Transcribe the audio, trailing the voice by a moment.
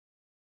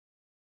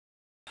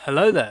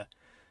Hello there,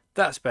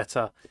 that's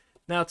better.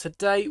 Now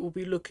today we'll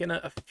be looking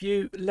at a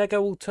few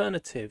Lego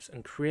alternatives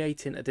and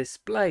creating a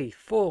display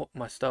for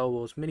my Star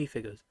Wars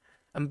minifigures.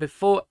 And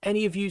before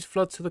any of you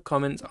flood to the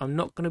comments, I'm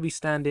not going to be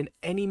standing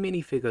any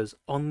minifigures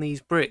on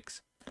these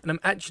bricks. And I'm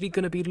actually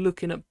going to be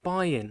looking at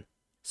buying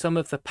some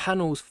of the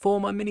panels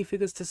for my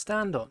minifigures to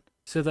stand on,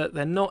 so that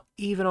they're not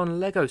even on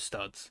Lego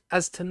studs,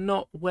 as to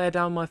not wear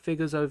down my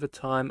figures over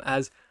time,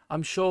 as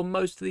I'm sure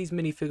most of these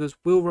minifigures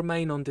will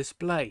remain on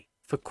display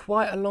for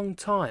quite a long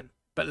time.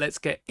 But let's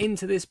get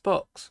into this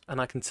box and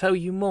I can tell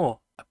you more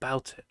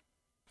about it.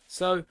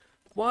 So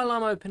while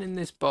I'm opening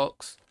this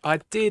box, I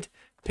did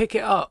pick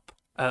it up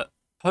at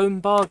Home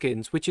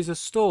Bargains, which is a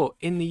store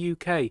in the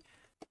UK,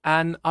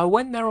 and I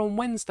went there on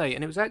Wednesday,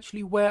 and it was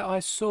actually where I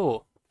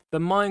saw the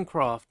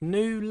Minecraft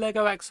new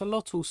Lego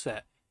Axolotl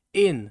set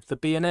in the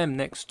B&M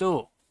next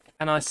door.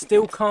 And I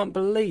still can't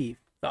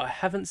believe that I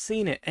haven't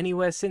seen it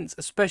anywhere since,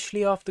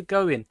 especially after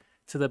going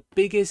to the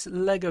biggest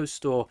Lego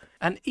store,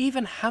 and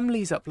even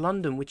Hamleys up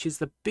London, which is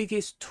the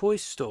biggest toy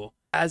store,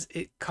 as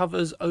it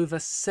covers over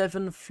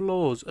 7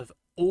 floors of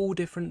all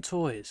different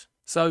toys.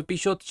 So be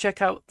sure to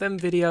check out them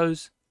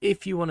videos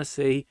if you want to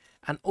see.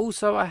 And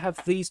also I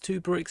have these 2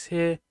 bricks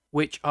here,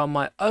 which are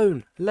my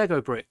own Lego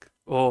brick,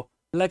 or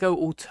Lego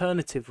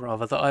alternative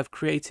rather, that I've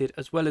created,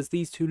 as well as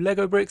these 2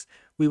 Lego bricks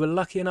we were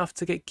lucky enough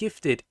to get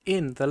gifted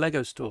in the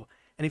Lego store.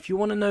 And if you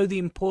want to know the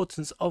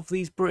importance of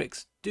these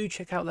bricks, do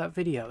check out that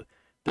video.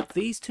 But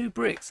these 2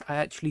 bricks I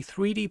actually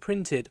 3D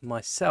printed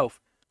myself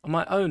on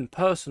my own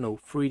personal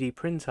 3D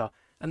printer,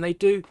 and they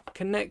do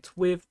connect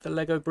with the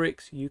Lego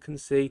bricks. You can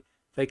see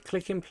they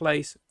click in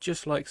place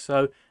just like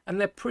so, and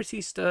they're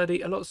pretty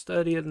sturdy, a lot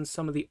sturdier than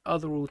some of the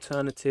other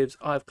alternatives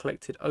I've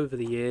collected over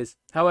the years.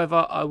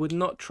 However, I would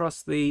not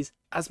trust these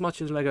as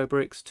much as Lego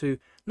bricks to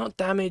not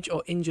damage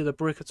or injure the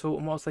brick at all,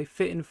 and whilst they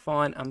fit in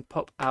fine and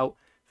pop out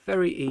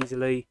very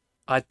easily,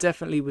 I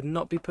definitely would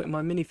not be putting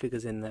my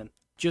minifigures in them,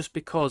 just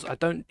because I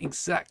don't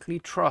exactly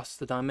trust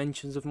the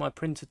dimensions of my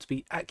printer to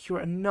be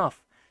accurate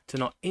enough to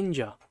not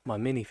injure my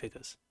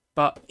minifigures.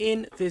 But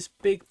in this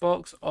big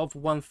box of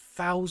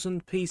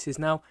 1,000 pieces,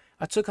 now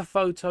I took a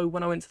photo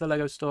when I went to the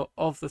Lego store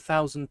of the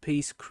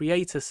 1,000-piece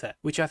creator set,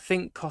 which I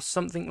think cost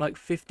something like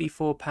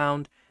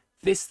 £54.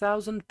 This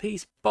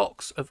 1,000-piece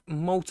box of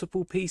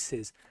multiple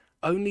pieces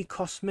only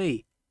cost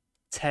me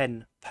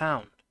 £10.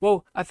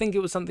 Well, I think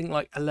it was something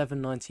like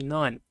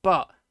 £11.99,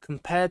 but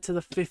compared to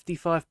the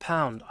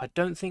 £55, I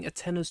don't think a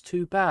tenner's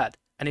too bad.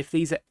 And if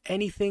these are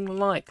anything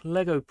like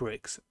Lego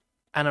bricks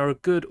and are a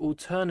good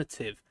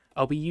alternative,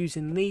 I'll be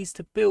using these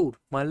to build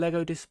my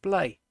Lego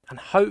display. And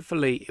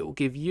hopefully it will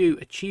give you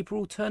a cheaper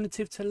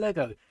alternative to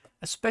Lego,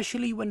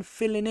 especially when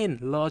filling in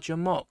larger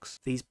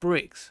mocks. These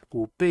bricks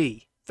will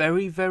be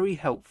very, very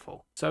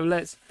helpful. So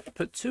let's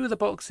put 2 of the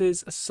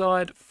boxes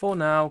aside for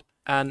now,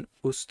 and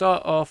we'll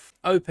start off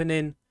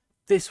opening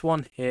this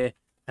one here,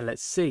 and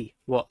let's see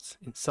what's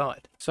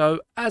inside.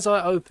 So as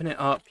I open it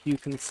up, you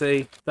can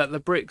see that the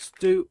bricks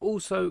do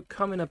also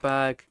come in a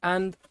bag,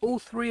 and all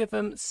 3 of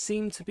them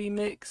seem to be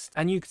mixed,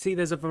 and you can see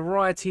there's a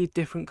variety of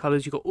different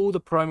colors. You've got all the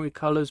primary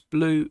colors: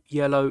 blue,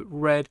 yellow,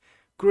 red,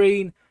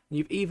 green, and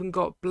you've even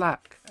got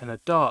black and a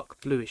dark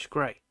bluish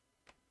gray.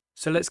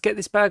 So let's get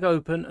this bag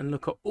open and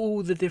look at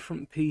all the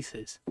different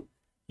pieces.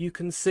 You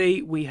can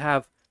see we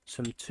have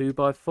some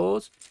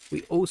 2x4s,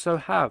 we also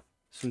have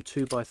some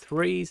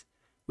 2x3s,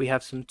 we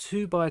have some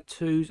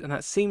 2x2s, and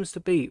that seems to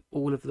be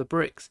all of the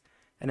bricks.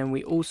 And then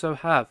we also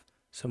have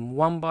some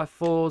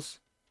 1x4s,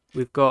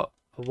 we've got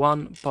a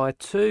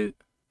 1x2,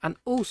 and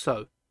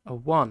also a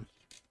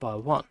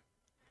 1x1.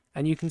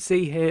 And you can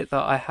see here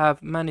that I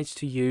have managed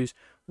to use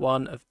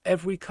one of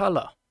every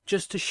colour,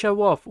 just to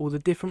show off all the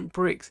different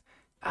bricks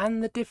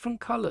and the different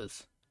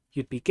colours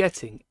you'd be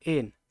getting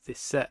in this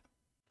set.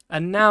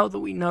 And now that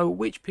we know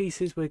which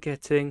pieces we're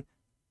getting,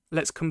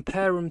 let's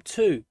compare them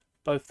to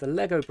both the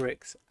Lego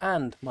bricks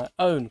and my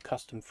own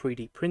custom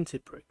 3D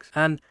printed bricks.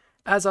 And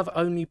as I've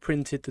only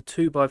printed the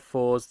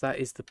 2x4s, that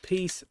is the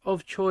piece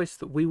of choice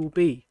that we will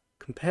be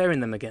comparing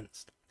them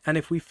against. And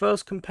if we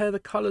first compare the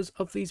colours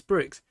of these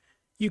bricks,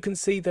 you can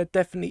see there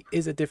definitely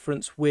is a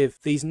difference,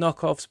 with these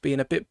knockoffs being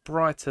a bit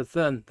brighter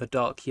than the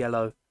dark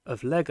yellow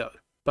of Lego.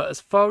 But as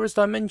far as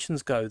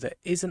dimensions go, there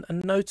isn't a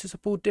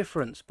noticeable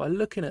difference by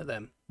looking at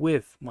them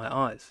with my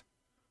eyes.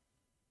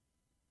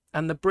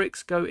 And the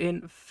bricks go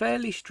in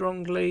fairly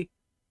strongly.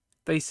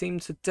 They seem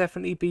to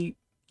definitely be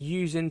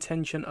using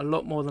tension a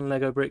lot more than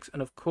Lego bricks.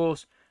 And of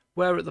course,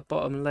 where at the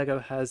bottom Lego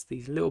has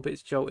these little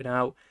bits jolting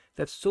out,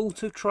 they've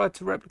sort of tried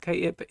to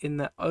replicate it, but in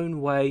their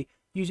own way,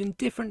 using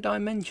different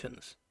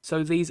dimensions.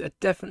 So these are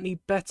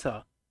definitely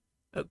better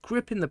at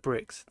gripping the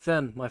bricks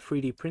than my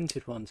 3D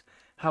printed ones.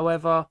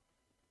 However,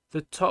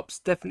 the tops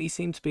definitely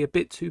seem to be a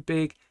bit too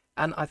big,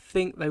 and I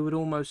think they would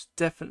almost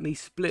definitely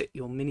split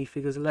your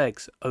minifigure's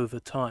legs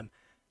over time.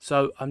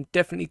 So I'm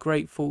definitely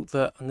grateful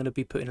that I'm going to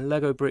be putting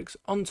Lego bricks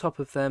on top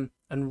of them,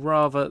 and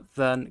rather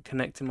than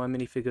connecting my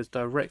minifigures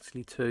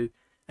directly to.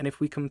 And if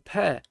we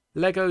compare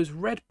Lego's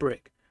red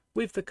brick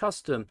with the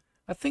custom,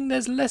 I think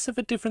there's less of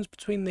a difference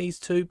between these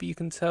two, but you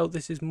can tell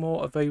this is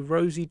more of a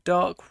rosy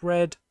dark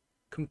red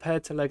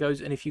compared to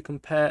Legos. And if you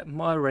compare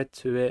my red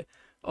to it,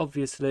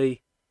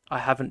 obviously I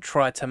haven't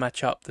tried to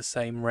match up the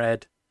same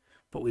red,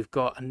 but we've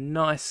got a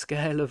nice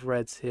scale of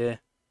reds here.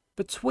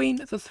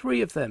 Between the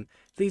three of them,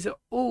 these are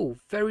all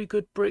very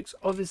good bricks.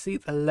 Obviously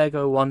the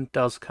Lego one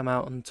does come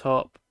out on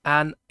top,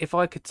 and if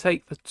I could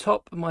take the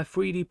top of my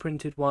 3D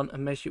printed one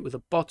and mesh it with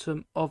the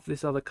bottom of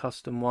this other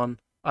custom one,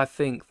 I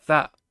think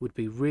that would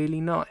be really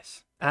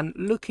nice. And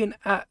looking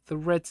at the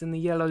reds and the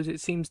yellows,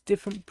 it seems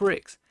different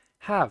bricks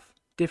have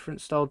different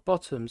styled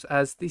bottoms,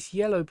 as this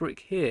yellow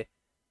brick here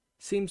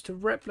seems to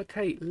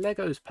replicate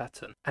Lego's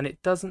pattern, and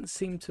it doesn't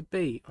seem to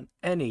be on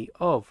any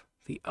of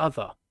the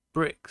other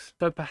bricks.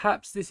 So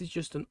perhaps this is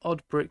just an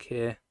odd brick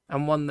here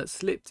and one that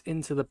slipped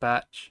into the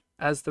batch,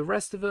 as the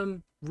rest of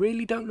them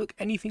really don't look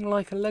anything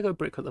like a Lego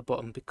brick at the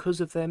bottom because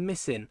of their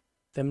missing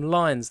them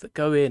lines that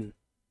go in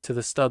to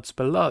the studs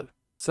below.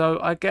 So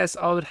I guess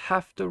I would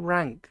have to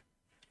rank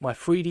my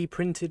 3D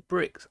printed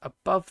bricks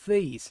above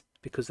these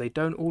because they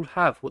don't all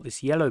have what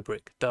this yellow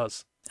brick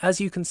does.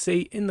 As you can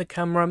see in the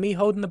camera, me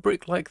holding the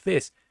brick like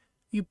this,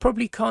 you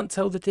probably can't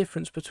tell the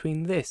difference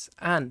between this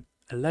and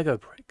a Lego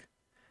brick,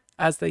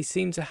 as they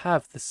seem to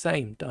have the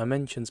same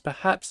dimensions.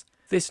 Perhaps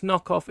this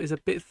knockoff is a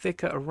bit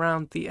thicker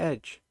around the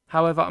edge.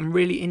 However, I'm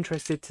really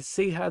interested to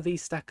see how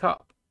these stack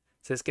up.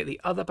 So let's get the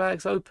other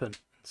bags open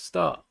and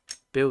start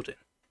building.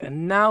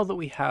 And now that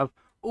we have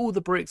all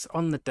the bricks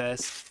on the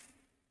desk,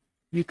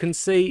 you can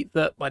see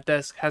that my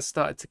desk has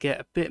started to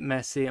get a bit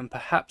messy, and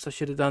perhaps I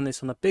should have done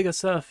this on a bigger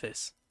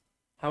surface.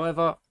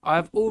 However,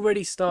 I've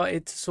already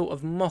started to sort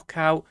of mock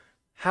out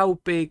how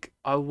big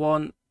I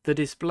want the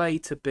display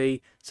to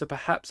be, so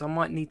perhaps I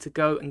might need to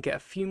go and get a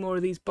few more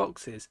of these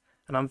boxes,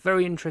 and I'm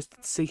very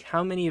interested to see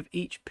how many of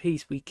each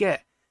piece we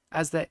get,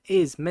 as there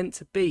is meant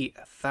to be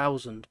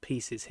 1,000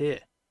 pieces here.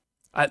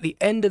 At the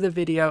end of the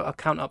video, I'll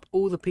count up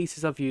all the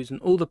pieces I've used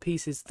and all the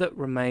pieces that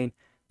remain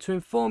to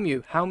inform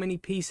you how many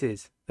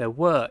pieces there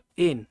were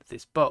in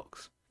this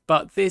box.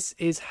 But this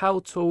is how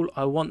tall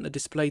I want the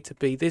display to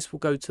be. This will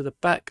go to the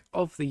back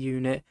of the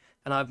unit,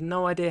 and I have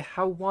no idea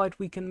how wide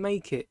we can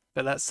make it,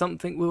 but that's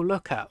something we'll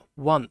look at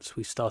once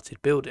we've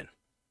started building.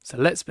 So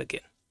let's begin.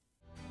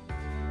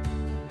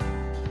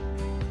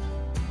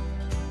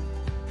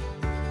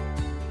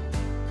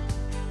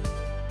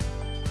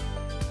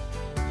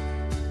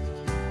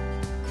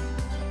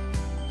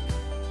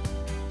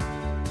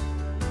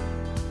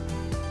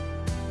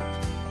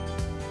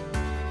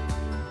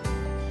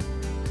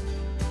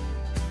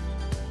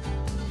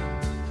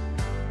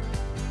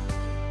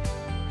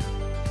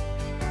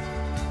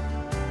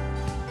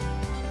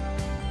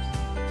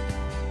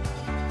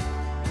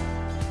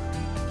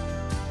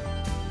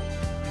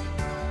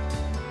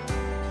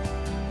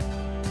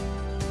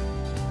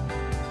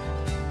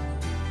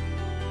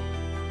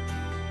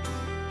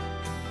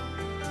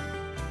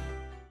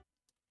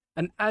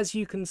 And as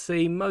you can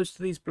see, most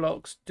of these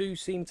blocks do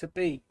seem to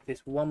be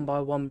this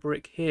 1x1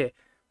 brick here,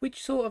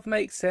 which sort of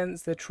makes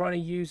sense. They're trying to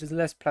use as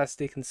less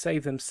plastic and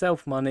save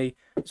themselves money,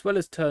 as well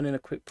as turn in a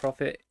quick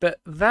profit.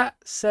 But that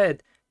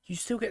said, you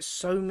still get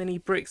so many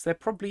bricks. There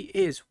probably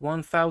is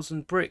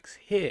 1,000 bricks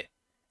here,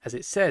 as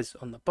it says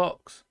on the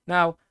box.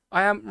 Now,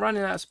 I am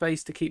running out of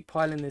space to keep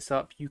piling this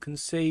up. You can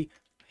see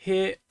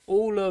here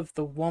all of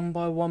the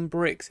 1x1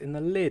 bricks in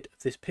the lid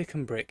of this pick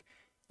and brick.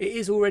 It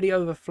is already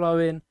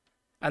overflowing,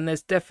 and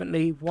there's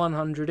definitely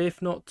 100, if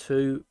not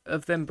 2,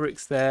 of them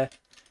bricks there.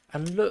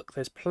 And look,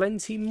 there's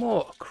plenty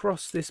more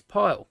across this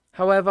pile.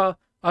 However,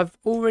 I've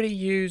already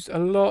used a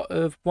lot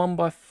of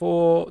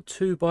 1x4,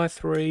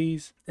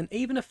 2x3s, and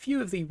even a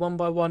few of the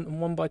 1x1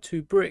 and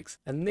 1x2 bricks.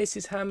 And this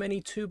is how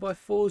many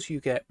 2x4s you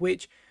get,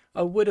 which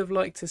I would have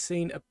liked to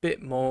seen a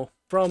bit more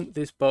from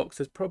this box.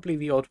 There's probably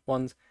the odd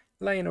ones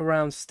laying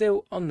around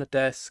still on the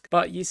desk,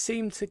 but you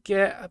seem to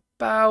get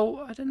about,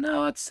 I don't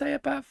know, I'd say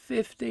about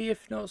 50,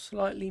 if not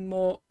slightly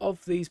more,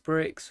 of these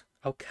bricks.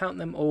 I'll count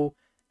them all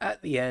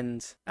at the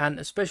end, and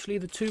especially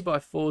the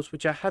 2x4s,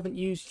 which I haven't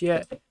used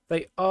yet.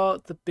 They are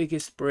the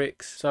biggest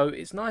bricks, so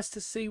it's nice to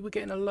see we're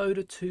getting a load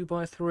of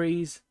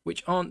 2x3s,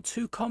 which aren't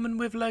too common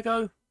with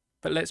Lego.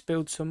 But let's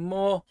build some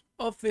more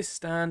of this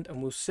stand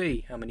and we'll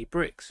see how many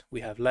bricks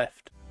we have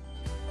left.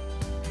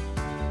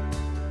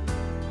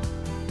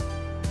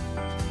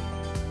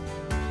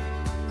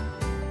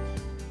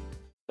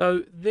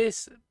 So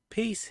this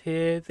piece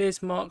here,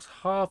 this marks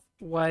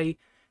halfway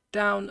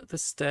down the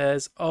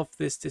stairs of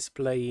this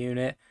display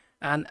unit,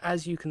 and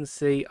as you can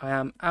see, I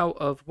am out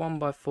of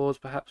 1x4s,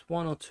 perhaps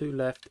 1 or 2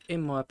 left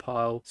in my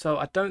pile, so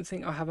I don't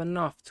think I have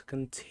enough to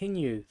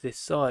continue this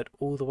side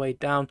all the way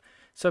down.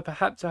 So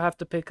perhaps I have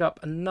to pick up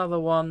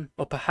another one,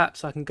 or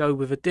perhaps I can go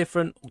with a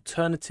different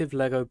alternative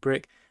Lego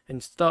brick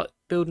and start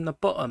building the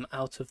bottom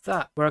out of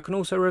that, where I can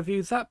also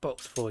review that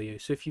box for you.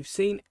 So if you've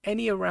seen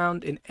any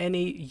around in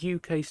any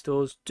UK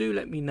stores, do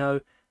let me know,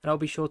 and I'll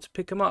be sure to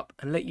pick them up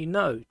and let you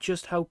know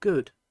just how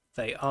good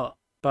they are.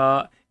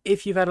 But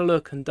if you've had a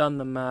look and done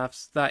the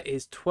maths, that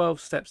is 12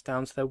 steps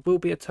down, so there will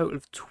be a total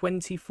of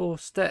 24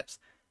 steps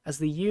as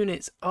the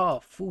units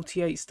are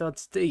 48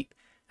 studs deep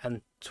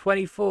and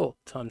 24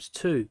 times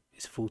 2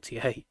 is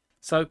 48.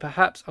 So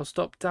perhaps I'll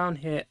stop down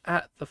here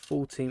at the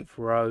 14th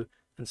row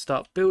and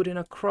start building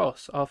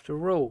across.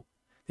 After all,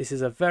 this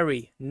is a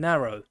very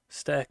narrow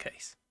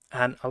staircase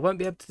and I won't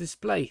be able to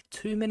display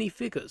too many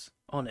figures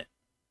on it.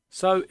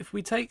 So if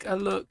we take a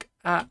look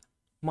at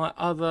my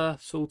other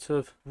sort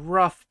of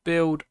rough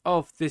build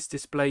of this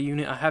display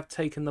unit, I have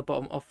taken the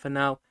bottom off for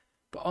now,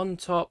 but on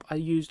top I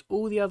used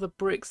all the other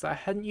bricks that I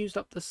hadn't used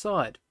up the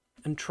side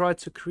and tried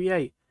to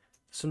create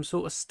some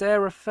sort of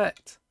stair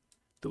effect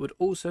that would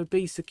also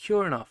be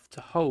secure enough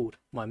to hold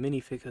my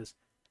minifigures.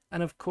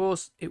 And of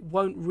course it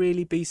won't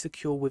really be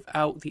secure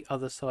without the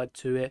other side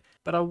to it,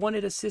 but I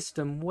wanted a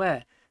system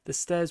where the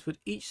stairs would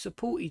each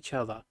support each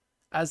other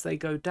as they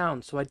go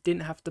down, so I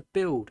didn't have to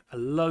build a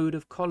load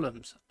of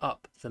columns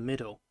up the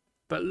middle.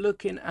 But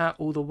looking at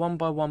all the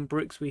 1x1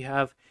 bricks we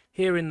have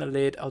here in the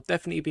lid, I'll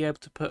definitely be able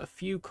to put a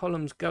few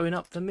columns going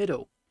up the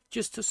middle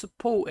just to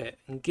support it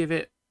and give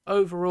it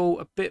overall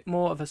a bit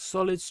more of a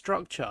solid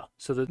structure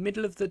so the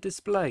middle of the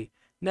display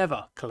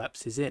never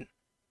collapses in.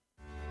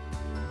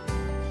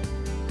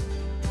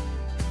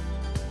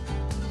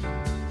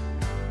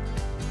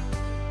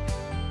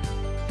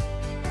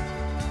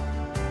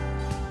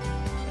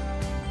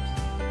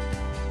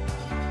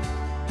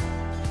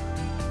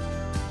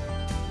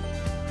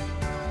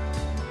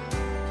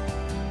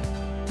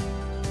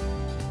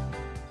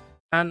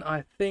 And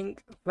I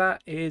think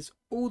that is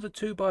all the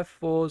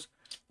 2x4s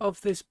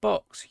of this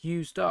box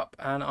used up,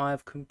 and I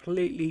have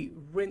completely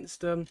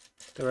rinsed them.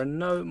 There are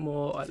no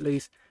more, at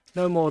least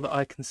no more that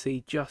I can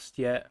see just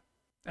yet.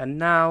 And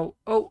now,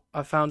 oh,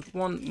 I found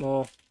one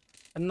more,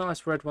 a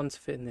nice red one to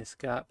fit in this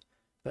gap.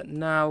 But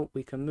now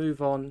we can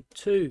move on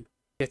to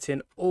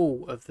getting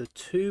all of the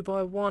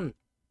 2x1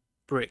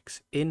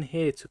 bricks in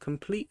here to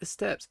complete the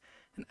steps.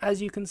 And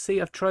as you can see,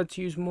 I've tried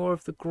to use more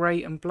of the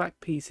grey and black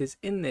pieces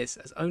in this,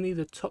 as only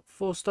the top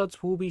 4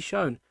 studs will be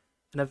shown.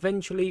 And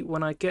eventually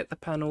when I get the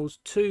panels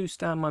to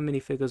stand my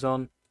minifigures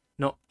on,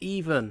 not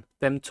even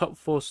them top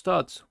 4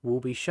 studs will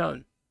be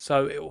shown.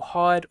 So it will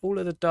hide all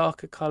of the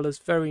darker colours,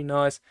 very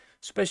nice,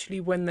 especially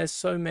when there's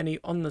so many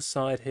on the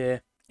side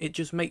here. It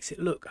just makes it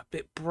look a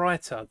bit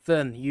brighter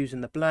than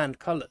using the bland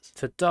colours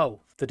to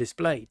dull the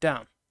display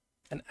down.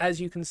 And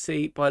as you can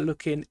see by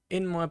looking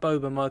in my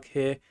boba mug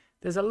here,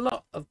 there's a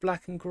lot of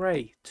black and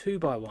grey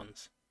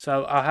 2x1s.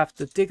 So I'll have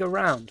to dig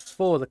around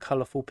for the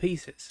colourful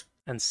pieces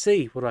and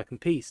see what I can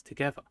piece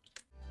together.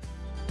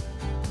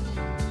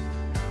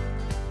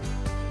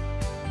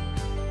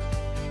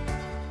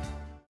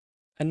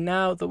 And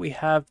now that we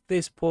have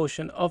this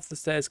portion of the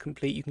stairs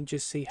complete, you can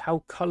just see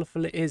how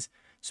colourful it is,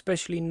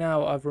 especially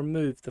now I've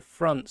removed the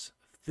fronts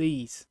of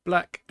these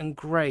black and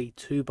grey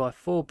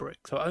 2x4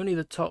 bricks. So only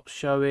the top's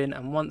showing,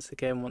 and once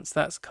again, once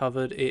that's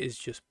covered, it is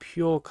just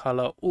pure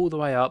colour all the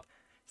way up.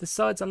 The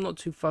sides I'm not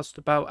too fussed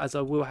about, as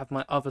I will have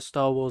my other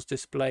Star Wars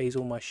displays,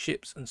 all my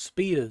ships and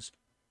speeders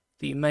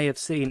that you may have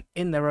seen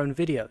in their own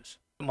videos.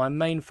 But my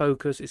main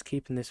focus is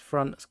keeping this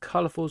front as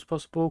colourful as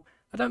possible.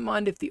 I don't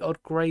mind if the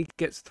odd grey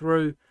gets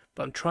through,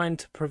 but I'm trying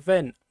to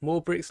prevent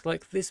more bricks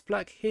like this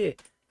black here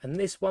and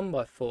this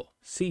 1x4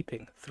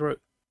 seeping through.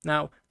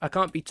 Now, I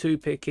can't be too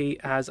picky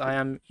as I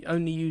am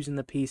only using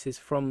the pieces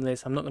from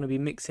this. I'm not going to be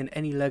mixing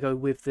any Lego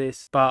with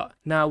this, but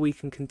now we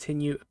can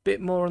continue a bit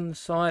more on the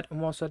side.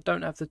 And whilst I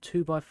don't have the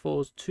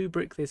 2x4s to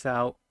brick this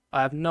out,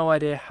 I have no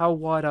idea how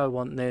wide I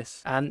want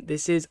this. And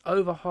this is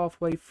over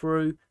halfway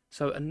through,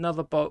 so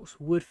another box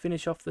would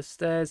finish off the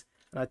stairs.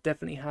 And I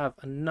definitely have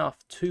enough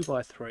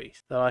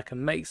 2x3s that I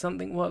can make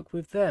something work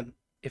with them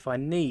if I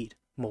need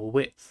more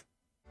width.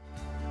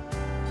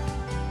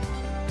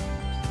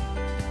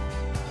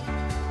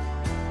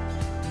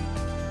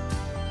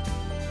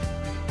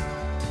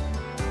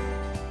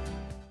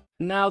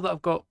 Now that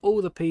I've got all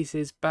the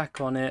pieces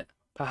back on it,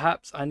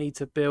 perhaps I need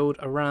to build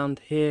around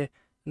here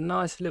a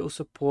nice little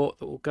support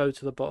that will go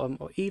to the bottom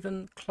or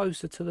even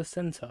closer to the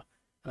center.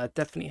 And I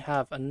definitely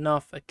have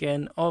enough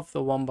again of the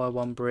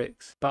 1x1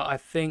 bricks, but I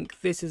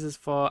think this is as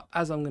far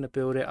as I'm going to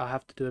build it. I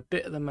have to do a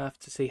bit of the math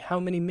to see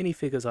how many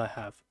minifigures I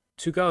have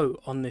to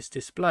go on this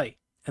display,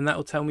 and that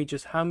will tell me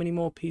just how many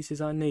more pieces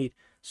I need,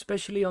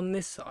 especially on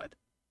this side.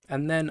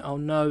 And then I'll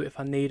know if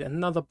I need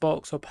another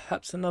box or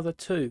perhaps another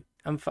 2.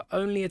 And for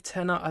only a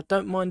tenner, I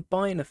don't mind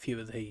buying a few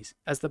of these,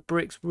 as the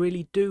bricks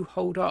really do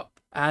hold up.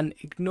 And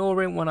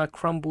ignoring when I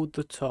crumbled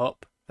the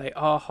top, they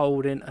are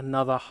holding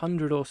another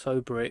 100 or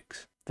so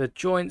bricks. The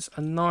joints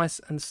are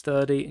nice and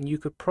sturdy, and you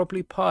could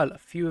probably pile a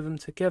few of them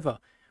together,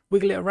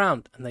 wiggle it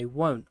around, and they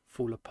won't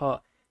fall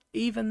apart.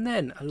 Even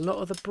then, a lot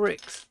of the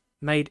bricks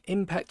made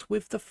impact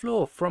with the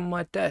floor from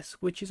my desk,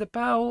 which is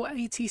about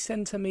 80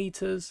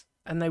 centimeters,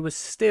 and they were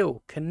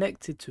still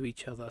connected to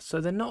each other.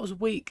 So they're not as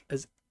weak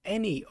as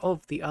any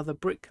of the other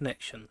brick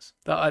connections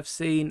that I've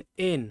seen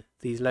in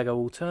these Lego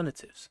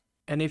alternatives.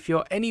 And if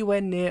you're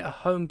anywhere near a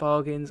Home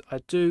Bargains, I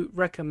do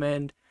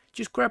recommend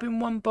just grabbing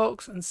one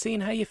box and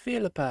seeing how you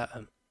feel about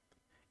them.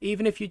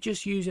 even if you're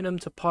just using them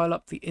to pile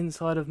up the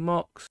inside of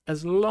MOCs,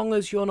 as long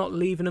as you're not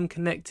leaving them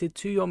connected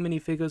to your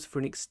minifigures for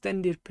an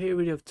extended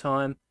period of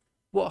time,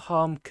 what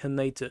harm can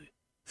they do?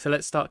 So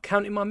let's start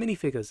counting my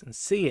minifigures and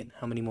seeing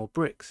how many more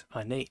bricks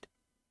I need.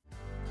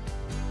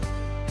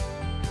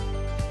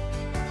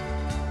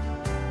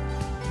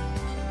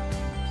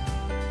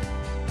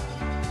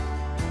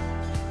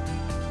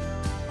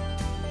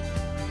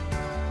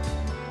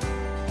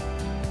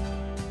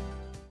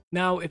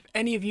 Now, if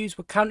any of yous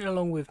were counting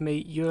along with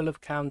me, you'll have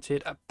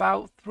counted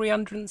about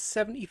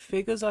 370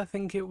 figures, I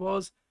think it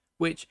was,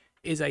 which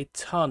is a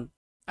ton.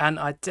 And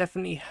I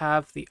definitely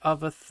have the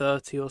other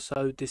 30 or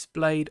so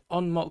displayed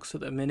on MOCs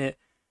at the minute.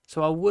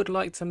 So I would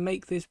like to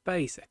make this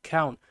base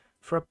account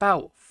for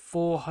about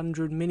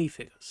 400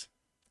 minifigures.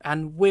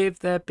 And with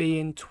there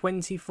being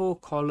 24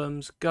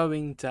 columns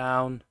going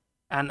down,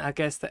 and I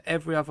guess that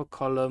every other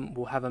column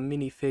will have a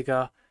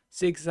minifigure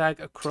zigzag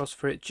across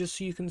for it, just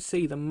so you can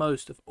see the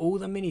most of all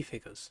the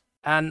minifigures.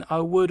 And I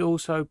would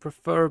also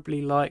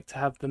preferably like to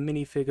have the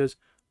minifigures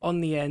on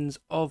the ends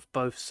of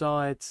both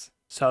sides,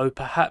 so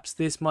perhaps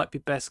this might be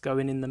best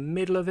going in the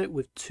middle of it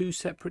with 2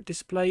 separate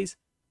displays,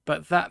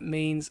 but that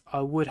means I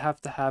would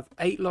have to have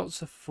 8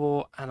 lots of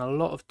 4 and a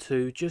lot of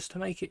 2 just to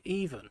make it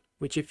even,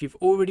 which, if you've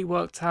already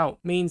worked out,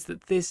 means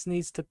that this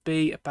needs to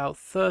be about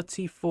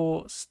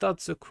 34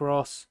 studs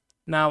across.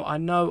 Now, I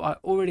know I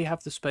already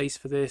have the space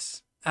for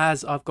this,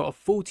 as I've got a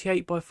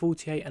 48 by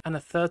 48 and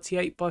a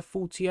 38 by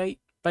 48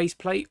 base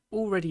plate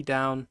already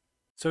down,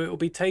 so it will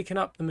be taking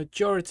up the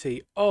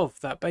majority of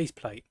that base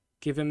plate,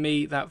 giving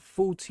me that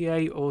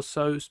 48 or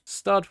so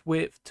stud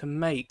width to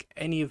make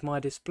any of my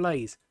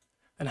displays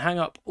and hang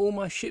up all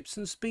my ships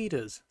and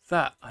speeders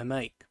that I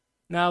make.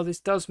 Now, this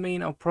does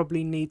mean I'll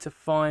probably need to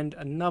find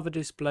another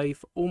display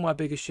for all my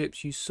bigger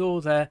ships. You saw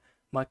there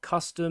my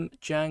custom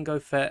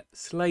Jango Fett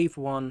Slave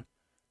 1,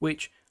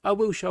 which I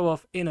will show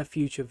off in a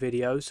future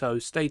video, so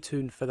stay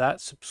tuned for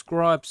that.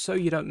 Subscribe so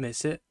you don't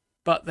miss it.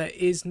 But there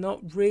is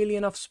not really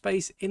enough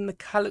space in the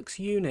Calyx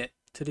unit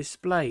to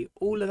display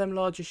all of them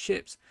larger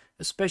ships,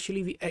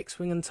 especially the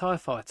X-Wing and TIE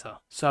Fighter.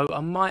 So I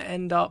might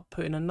end up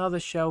putting another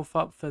shelf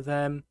up for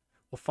them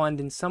or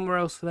finding somewhere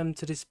else for them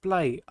to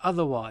display.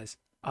 Otherwise,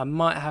 I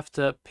might have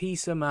to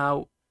piece them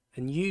out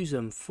and use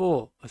them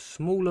for a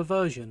smaller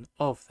version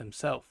of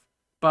themselves.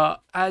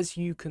 But as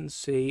you can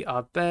see,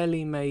 I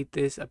barely made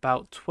this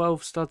about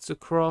 12 studs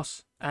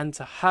across, and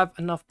to have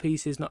enough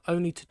pieces not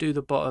only to do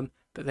the bottom,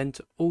 but then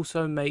to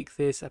also make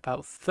this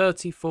about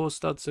 34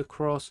 studs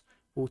across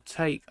will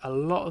take a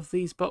lot of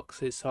these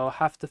boxes. So I'll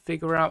have to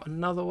figure out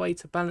another way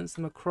to balance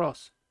them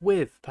across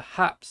with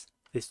perhaps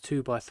this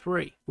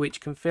 2x3, which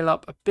can fill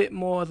up a bit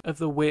more of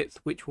the width,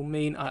 which will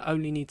mean I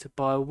only need to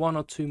buy 1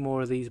 or 2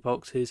 more of these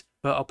boxes.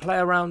 But I'll play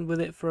around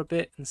with it for a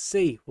bit and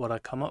see what I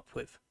come up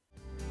with.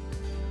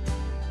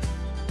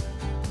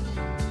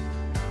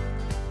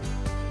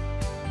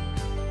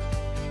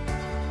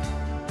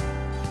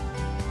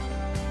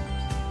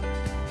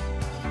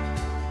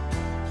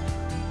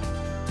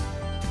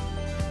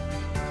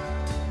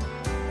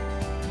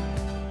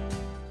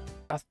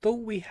 I thought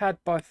we had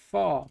by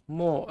far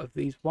more of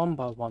these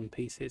 1x1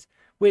 pieces,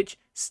 which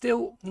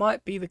still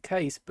might be the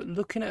case, but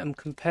looking at them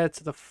compared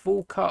to the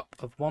full cup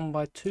of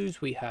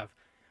 1x2s we have,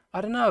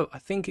 I don't know, I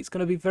think it's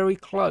going to be very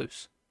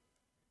close,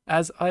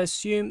 as I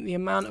assume the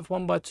amount of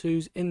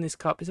 1x2s in this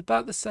cup is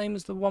about the same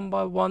as the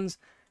 1x1s,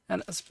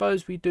 and I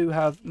suppose we do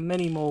have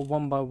many more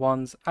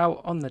 1x1s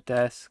out on the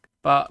desk,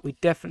 but we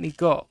definitely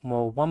got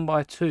more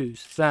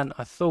 1x2s than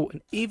I thought,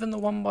 and even the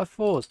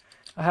 1x4s.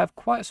 I have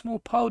quite a small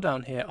pile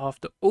down here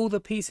after all the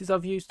pieces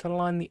I've used to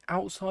line the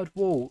outside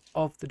wall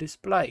of the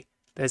display.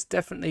 There's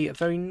definitely a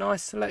very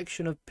nice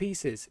selection of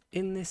pieces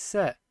in this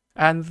set.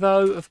 And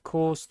though, of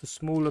course, the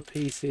smaller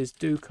pieces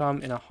do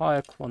come in a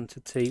higher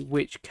quantity,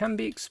 which can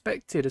be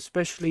expected,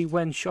 especially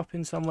when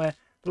shopping somewhere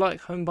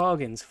like Home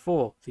Bargains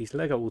for these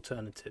Lego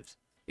alternatives,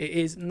 it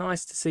is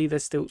nice to see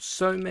there's still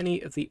so many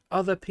of the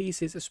other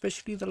pieces,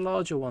 especially the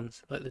larger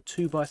ones, like the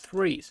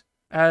 2x3s.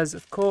 As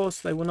of course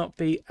they will not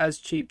be as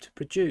cheap to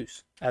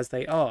produce as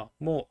they are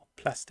more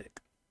plastic.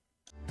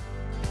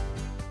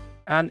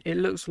 And it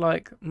looks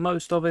like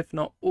most of, if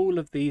not all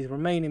of these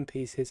remaining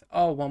pieces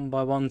are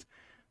 1x1s,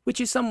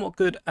 which is somewhat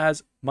good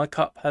as my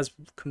cup has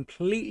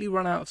completely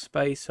run out of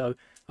space, so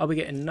I'll be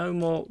getting no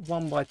more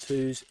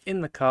 1x2s in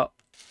the cup,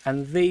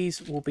 and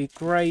these will be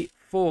great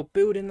for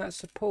building that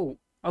support.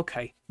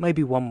 Okay,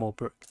 maybe one more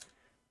brick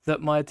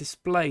that my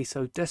display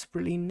so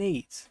desperately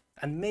needs,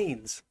 and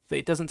means that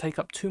it doesn't take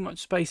up too much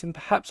space, and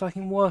perhaps I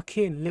can work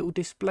in little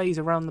displays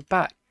around the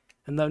back,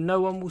 and though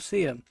no one will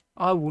see them,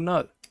 I will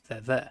know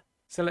they're there.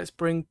 So let's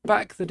bring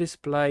back the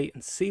display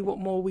and see what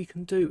more we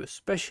can do,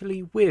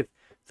 especially with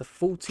the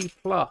 40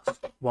 plus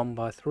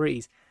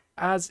 1x3s,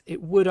 as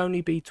it would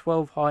only be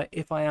 12 high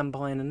if I am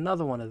buying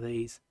another one of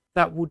these.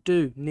 That will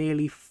do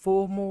nearly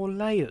 4 more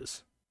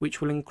layers,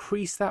 which will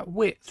increase that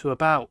width to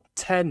about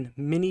 10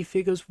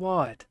 minifigures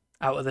wide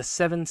out of the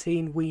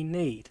 17 we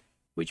need,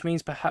 which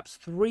means perhaps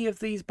 3 of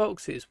these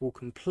boxes will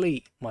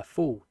complete my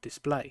full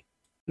display.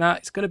 Now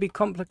it's going to be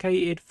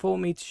complicated for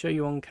me to show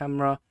you on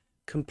camera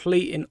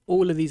completing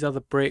all of these other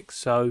bricks,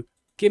 so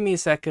give me a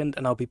second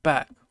and I'll be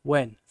back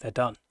when they're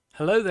done.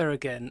 Hello there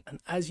again, and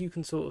as you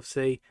can sort of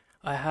see,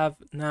 I have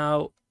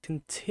now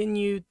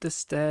continued the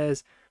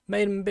stairs,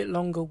 made them a bit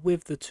longer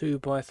with the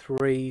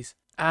 2x3s,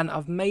 and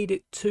I've made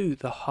it to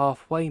the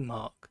halfway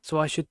mark. So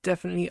I should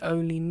definitely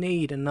only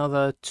need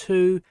another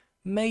 2,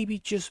 maybe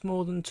just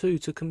more than 2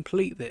 to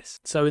complete this.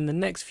 So in the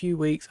next few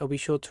weeks I'll be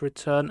sure to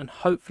return, and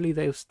hopefully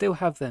they'll still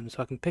have them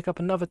so I can pick up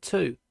another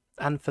 2.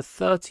 And for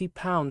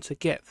 £30 to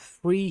get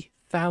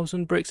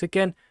 3,000 bricks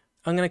again,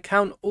 I'm going to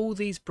count all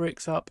these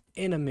bricks up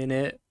in a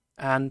minute,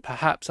 and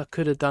perhaps I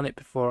could have done it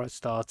before I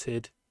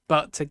started.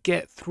 But to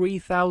get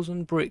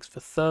 3,000 bricks for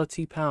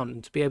 £30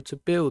 and to be able to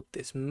build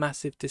this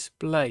massive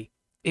display,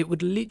 it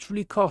would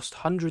literally cost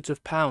hundreds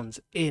of pounds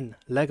in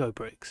Lego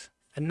bricks.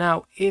 And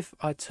now if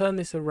I turn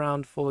this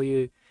around for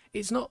you,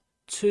 it's not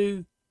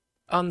too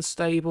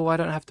unstable. I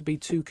don't have to be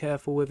too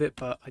careful with it,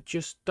 but I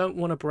just don't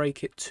want to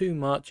break it too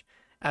much,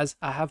 as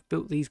I have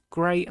built these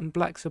grey and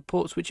black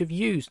supports which have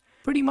used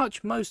pretty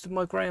much most of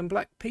my grey and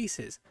black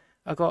pieces.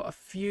 I got a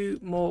few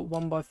more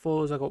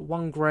 1x4s. I got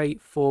 1 grey,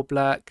 4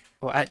 black,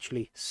 or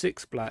actually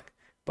 6 black,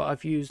 but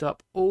I've used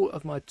up all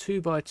of my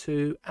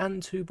 2x2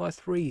 and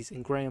 2x3s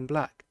in grey and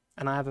black.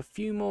 And I have a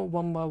few more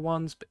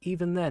 1x1s, but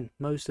even then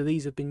most of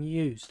these have been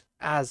used,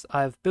 as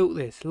I have built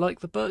this like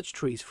the birch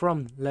trees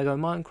from Lego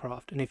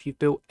Minecraft. And if you've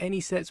built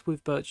any sets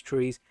with birch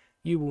trees,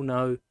 you will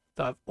know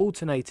that I've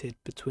alternated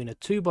between a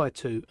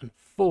 2x2 and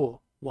 4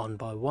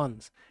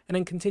 1x1s, and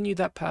then continue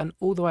that pattern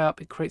all the way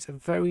up. It creates a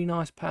very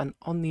nice pattern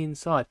on the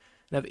inside,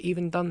 and I've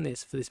even done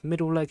this for this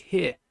middle leg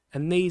here,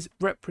 and these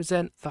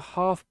represent the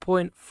half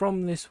point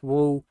from this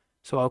wall,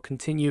 so I'll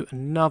continue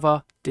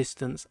another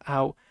distance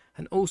out,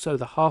 and also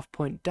the half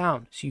point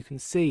down, so you can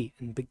see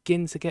and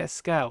begin to get a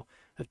scale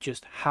of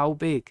just how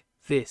big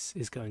this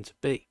is going to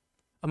be.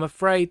 I'm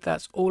afraid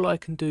that's all I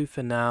can do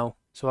for now,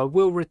 so I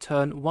will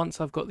return once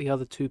I've got the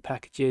other 2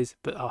 packages,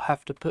 but I'll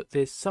have to put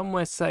this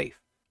somewhere safe.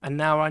 And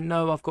now I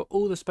know I've got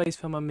all the space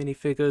for my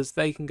minifigures,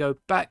 they can go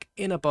back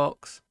in a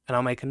box, and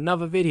I'll make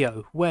another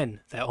video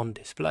when they're on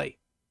display.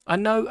 I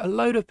know a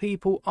load of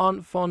people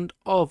aren't fond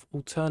of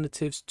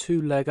alternatives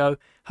to Lego,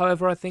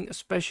 however I think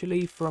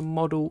especially for a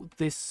model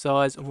this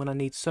size and when I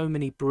need so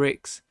many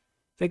bricks,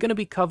 they're going to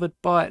be covered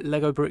by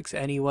Lego bricks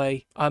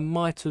anyway. I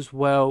might as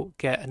well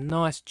get a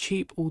nice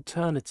cheap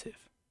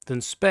alternative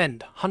than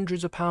spend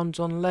hundreds of pounds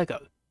on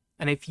Lego.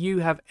 And if you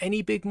have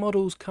any big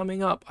models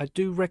coming up, I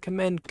do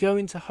recommend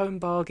going to Home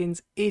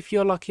Bargains if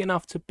you're lucky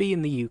enough to be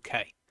in the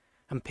UK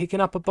and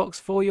picking up a box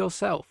for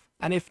yourself.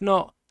 And if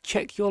not,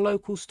 check your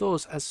local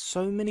stores, as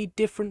so many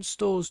different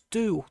stores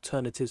do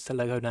alternatives to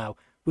Lego now,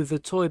 with the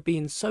toy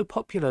being so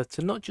popular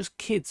to not just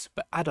kids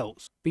but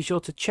adults. Be sure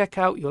to check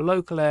out your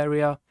local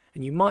area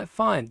and you might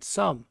find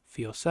some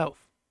for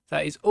yourself.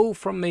 That is all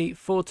from me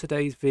for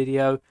today's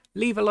video.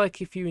 Leave a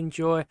like if you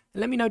enjoy,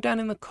 and let me know down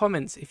in the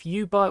comments if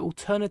you buy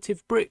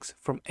alternative bricks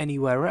from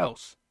anywhere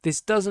else.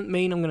 This doesn't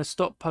mean I'm going to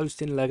stop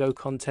posting Lego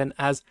content,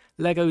 as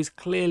Lego is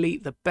clearly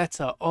the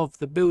better of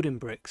the building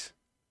bricks.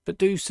 But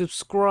do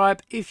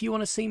subscribe if you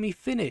want to see me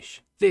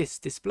finish this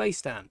display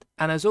stand.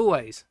 And as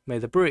always, may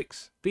the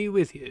bricks be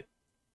with you.